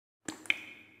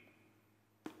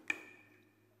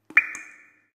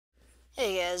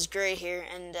Hey guys, Gray here,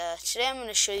 and today I'm going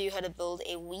to show you how to build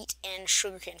a wheat and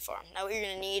sugarcane farm. Now what you're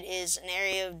going to need is an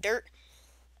area of dirt,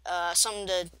 something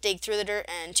to dig through the dirt,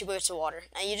 and 2 buckets of water.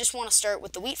 Now you just want to start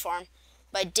with the wheat farm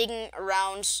by digging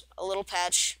around a little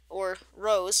patch or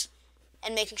rows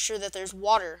and making sure that there's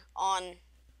water on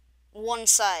one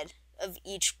side of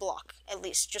each block, at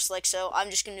least, just like so. I'm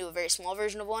just going to do a very small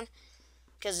version of one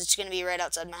because it's going to be right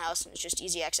outside my house and it's just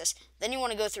easy access. Then you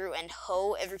want to go through and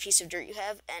hoe every piece of dirt you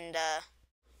have, and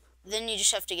then you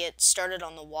just have to get started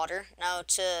on the water. Now,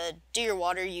 to do your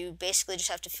water, you basically just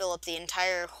have to fill up the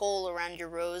entire hole around your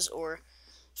rows, or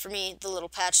for me, the little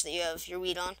patch that you have your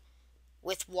wheat on,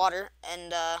 with water,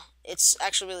 and it's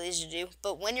actually really easy to do.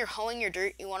 But when you're hoeing your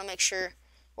dirt, you want to make sure,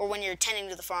 or when you're tending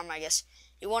to the farm, I guess,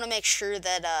 you want to make sure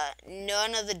that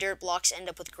none of the dirt blocks end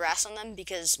up with grass on them,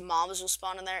 because mobs will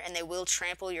spawn in there and they will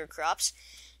trample your crops.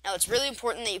 Now, it's really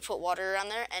important that you put water around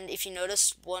there, and if you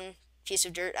notice, one piece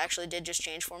of dirt actually did just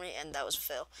change for me, and that was a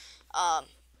fail.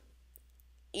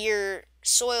 Your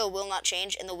soil will not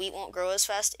change, and the wheat won't grow as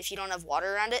fast if you don't have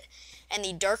water around it. And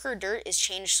the darker dirt is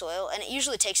changed soil, and it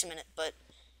usually takes a minute, but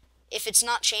if it's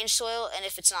not changed soil and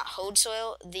if it's not hoed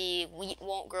soil, the wheat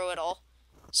won't grow at all.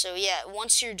 So yeah,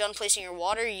 once you're done placing your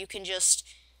water, you can just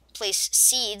place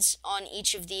seeds on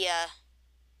each of the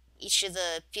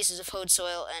pieces of hoed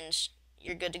soil, and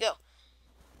you're good to go.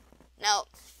 Now,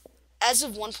 as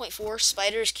of 1.4,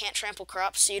 spiders can't trample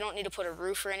crops, so you don't need to put a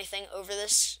roof or anything over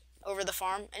the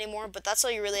farm anymore, but that's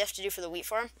all you really have to do for the wheat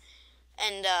farm.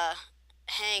 And,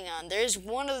 hang on, there's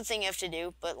one other thing you have to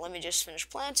do, but let me just finish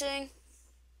planting.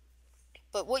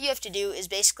 But what you have to do is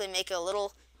basically make a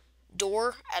little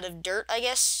door out of dirt, I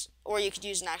guess, or you could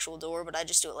use an actual door, but I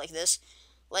just do it like this,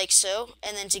 like so,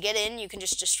 and then to get in, you can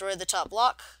just destroy the top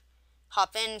block,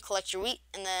 hop in, collect your wheat,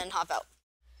 and then hop out.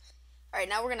 Alright,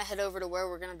 now we're going to head over to where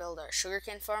we're going to build our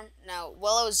sugarcane farm. Now,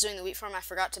 while I was doing the wheat farm, I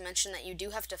forgot to mention that you do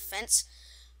have to fence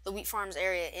the wheat farm's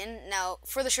area in. Now,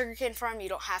 for the sugarcane farm, you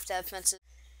don't have to have fences,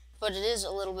 but it is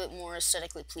a little bit more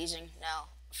aesthetically pleasing. Now,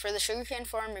 for the sugarcane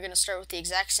farm, you're going to start with the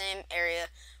exact same area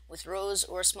with rows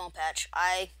or a small patch.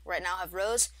 I, right now, have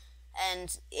rows,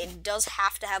 and it does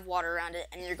have to have water around it,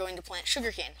 and you're going to plant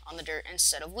sugarcane on the dirt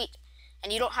instead of wheat.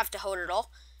 And you don't have to hoe it at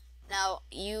all. Now,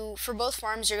 for both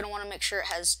farms, you're going to want to make sure it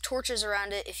has torches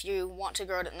around it if you want to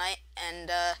grow it at night.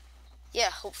 And,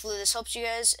 yeah, hopefully this helps you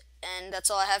guys. And that's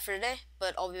all I have for today,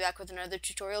 but I'll be back with another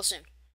tutorial soon.